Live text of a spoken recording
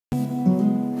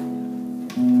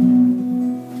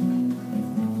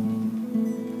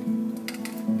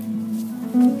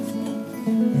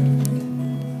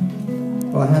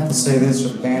to say this, or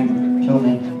the band would kill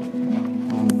me.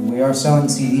 We are selling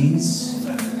CDs.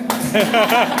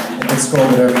 I get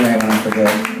scolded every day when I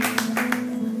forget.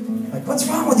 Like, what's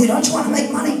wrong with you? Don't you want to make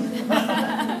money?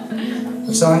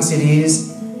 We're selling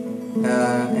CDs,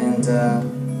 and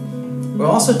we're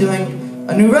also doing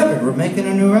a new record. We're making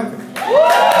a new record.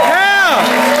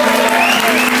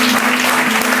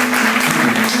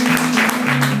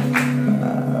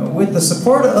 With the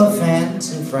support of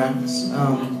fans and friends,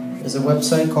 there's a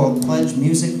website called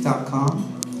pledgemusic.com,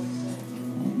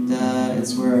 and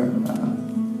it's where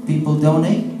people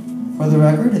donate for the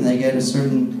record, and they get a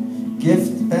certain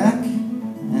gift back,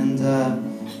 and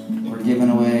we're giving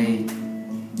away,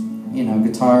 you know,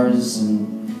 guitars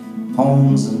and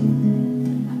poems and,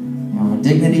 you know,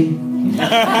 dignity.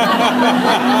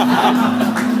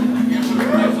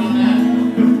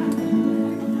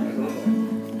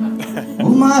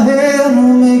 Hold my hand,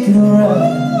 we'll make it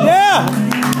alright. Yeah!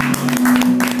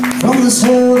 From this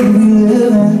hell that we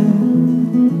live in,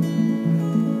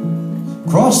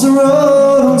 cross the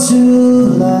road until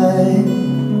the light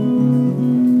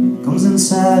comes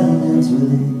inside and ends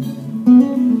within.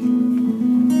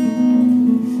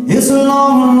 It's a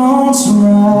long and lonesome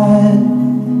ride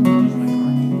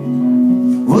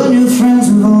when your friends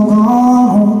have all gone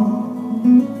home,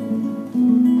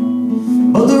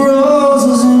 but the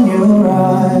roses in your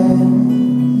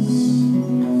eyes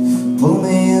pull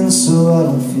me in so I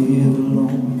don't feel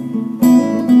alone.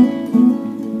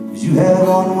 'Cause you have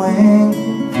one wing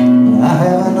and I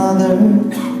have another,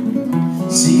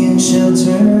 seeking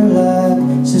shelter like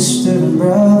sister and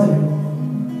brother,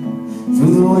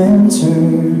 through the winter,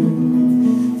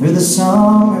 through the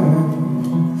summer,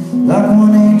 like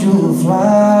one angel will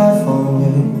fly far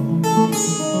away.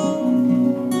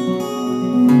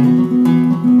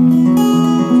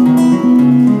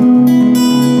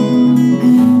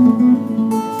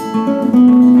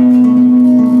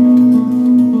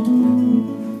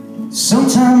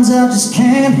 Sometimes I just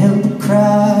can't help but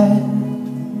cry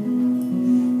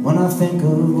when I think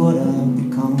of what I've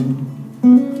become.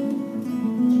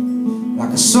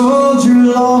 Like a soldier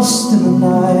lost in the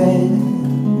night,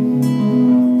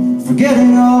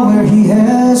 forgetting all where he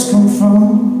has come from.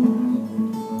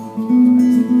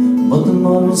 But the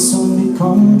mud will soon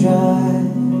become dry,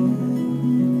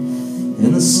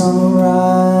 and the sun will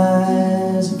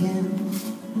rise again,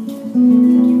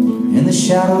 and the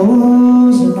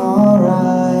shadows in our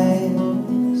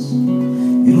eyes,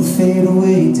 it'll fade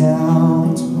away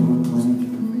down to our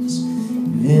plains.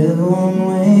 You have one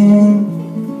wing,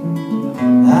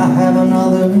 I have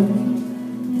another,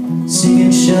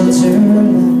 seeking shelter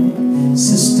like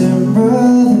sister and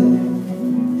brother,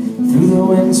 through the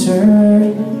winter,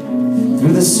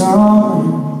 through the summer,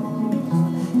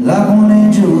 like one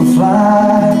angel will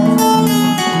fly.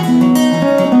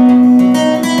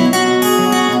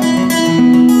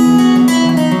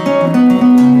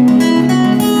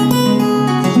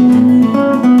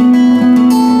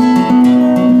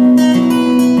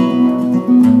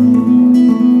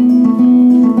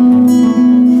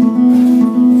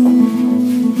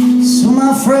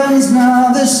 Friends,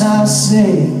 now this I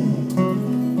say,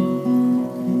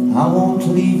 I won't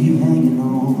leave you hanging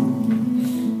on.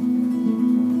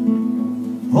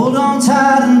 Hold on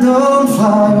tight and don't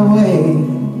fly away,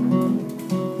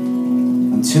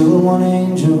 until one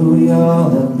angel we all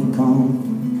have become.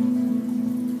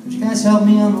 Could you guys help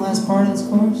me on the last part of this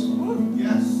chorus?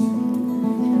 Yes.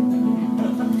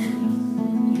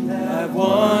 You have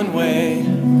one way,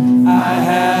 I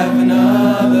have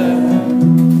another,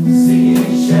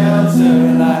 shelter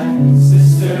like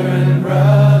sister and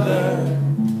brother,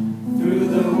 through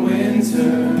the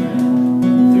winter,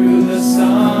 through the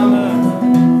summer,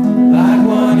 like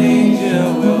one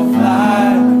angel will fly.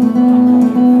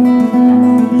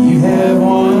 You have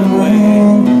one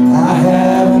wing, I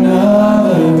have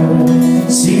another,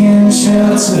 seeking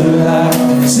shelter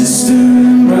like sister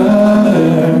and brother,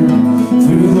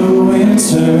 through the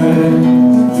winter,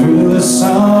 through the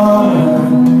summer,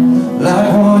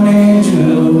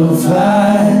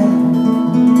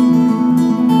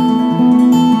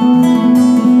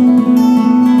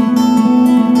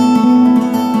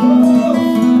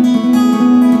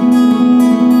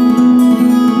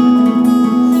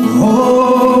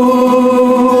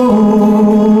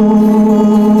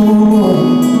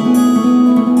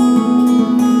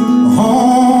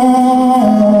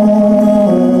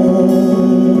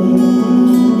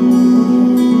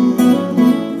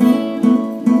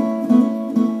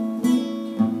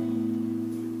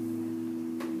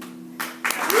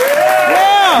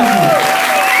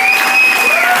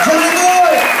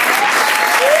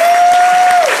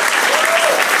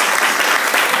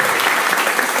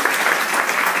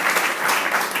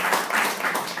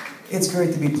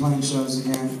 great to be playing shows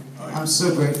again. I'm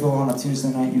so grateful on a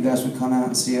Tuesday night you guys would come out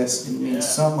and see us. It means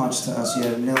so much to us, you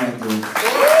have no idea.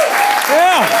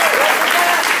 Yeah!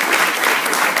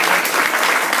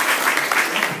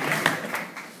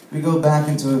 We go back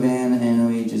into a van and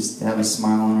we just have a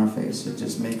smile on our face. It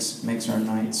just makes our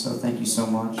night, so thank you so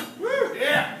much.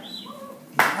 Yeah!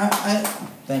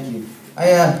 Thank you.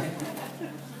 I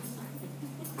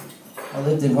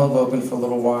lived in Hoboken for a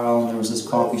little while, and there was this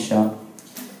coffee shop.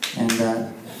 And,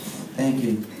 thank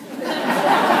you.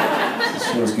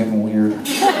 This show's getting weird.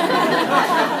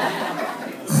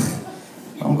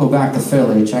 Don't go back to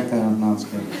Philly, check that out. No, it's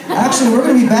good. Actually, we're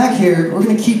going to be back here. We're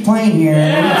going to keep playing here,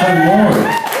 and we're going to play more.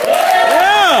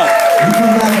 Yeah! You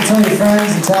come back and tell your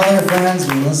friends, and tell their friends,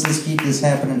 and let's just keep this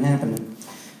happening.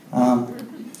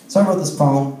 So I wrote this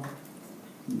poem.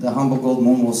 The humble gold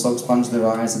moon will soak sponge their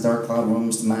eyes, the dark cloud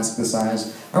rooms to mask the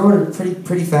sighs. I wrote it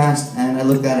pretty fast, and I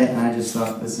looked at it and I just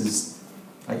thought,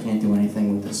 I can't do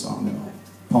anything with this song at all.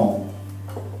 Poem.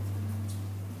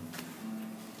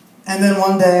 And then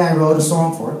one day I wrote a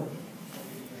song for it.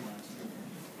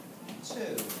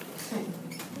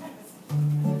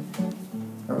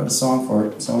 I wrote a song for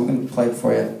it, so I'm going to play it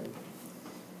for you.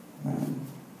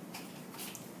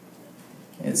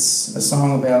 It's a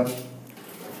song about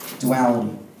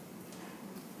duality.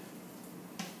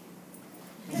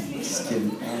 Just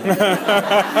kidding.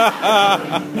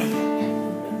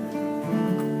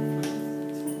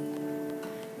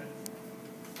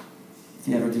 If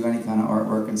you ever do any kind of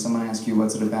artwork and someone asks you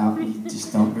what's it about, you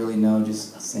just don't really know,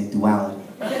 just say duality.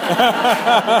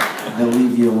 They'll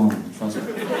leave you alone, trust me.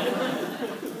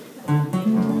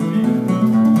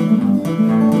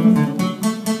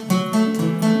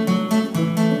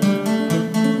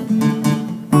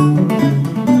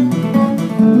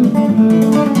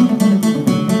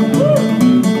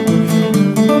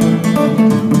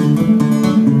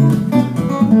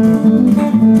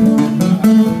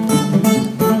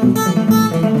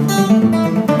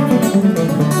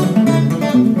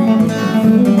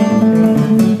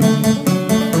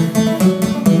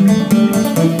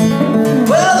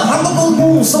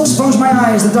 So sponge my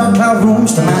eyes, the dark cloud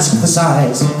rooms to mask the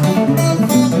sighs.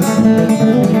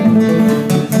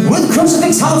 With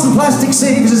crucifix, hearts and plastic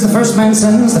saves, as the first man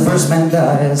sends, the first man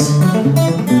dies.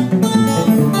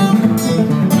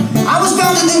 I was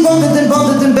bounded and bonded and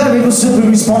bonded and buried with silver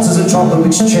responses and chocolate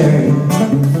mixed cherry.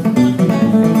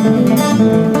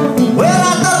 Well,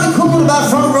 I thought it'd be cool about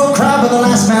front row crowd, but the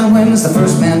last man wins, the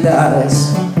first man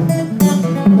dies.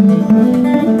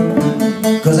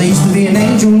 Cause I used to be an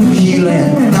angel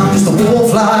healing, now I'm just a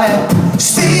wallfly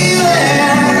stealing.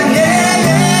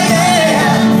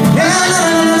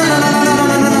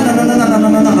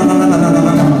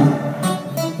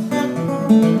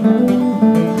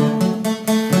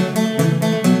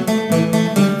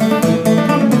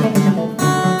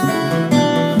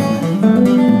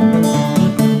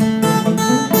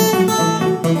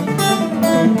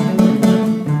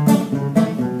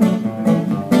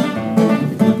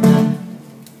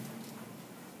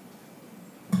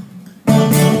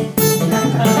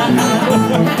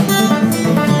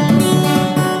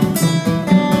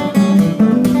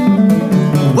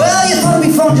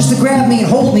 Just to grab me and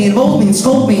hold me and mold me and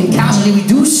sculpt me and casually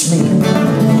reduce me.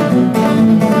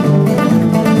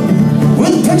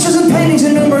 With pictures and paintings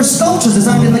and numerous sculptures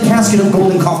designed in the casket of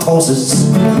golden coughed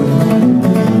horses.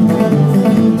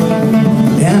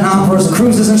 And operas and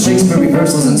cruises and Shakespeare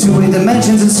rehearsals and two-way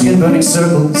dimensions and skin-burning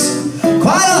circles.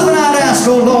 Quite often I'd ask,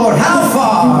 oh Lord, how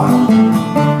far?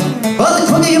 But the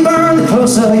quicker you burn, the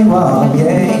closer you are,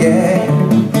 yeah,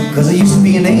 yeah. Cause I used to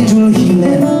be an angel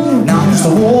healing, now I'm just a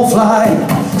wallfly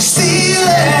stealing,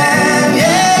 yeah,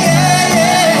 yeah,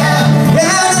 yeah.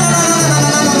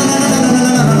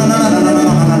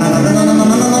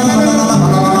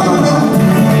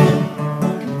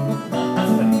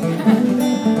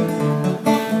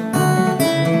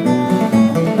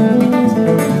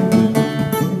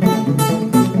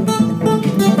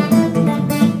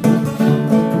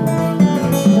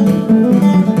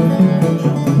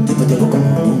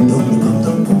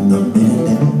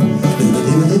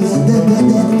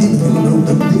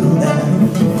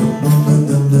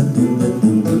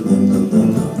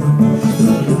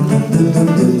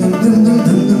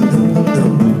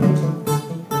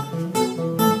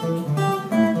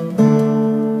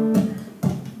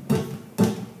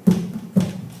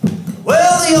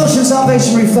 The ocean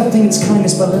salvation reflecting its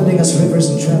kindness by lending us rivers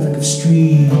and traffic of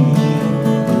streams.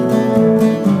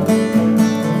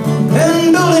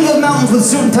 And building up mountains with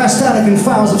super static and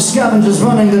files of scavengers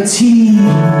running the team.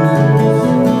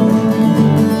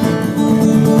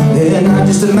 And I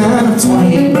just a man of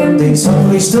 28 birthdays,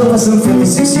 hopefully still has some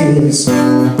 56 years.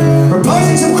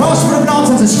 Proposing some crossword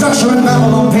nonsense and structure and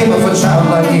babble on paper for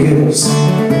childlike years.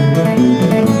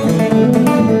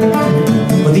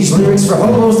 With these lyrics for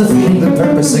hobos defeating the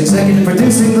purpose, executive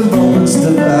producing the moments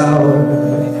devoured.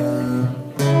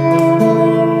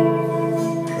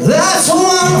 That's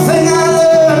one thing I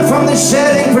learned from the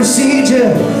shedding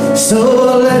procedure,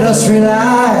 so let us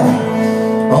rely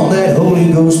on that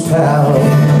Holy Ghost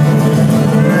power.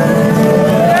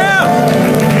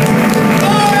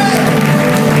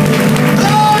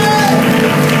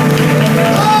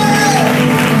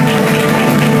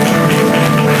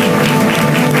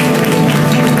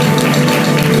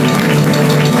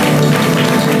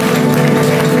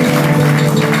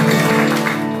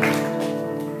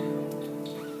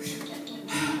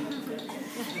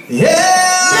 Yeah!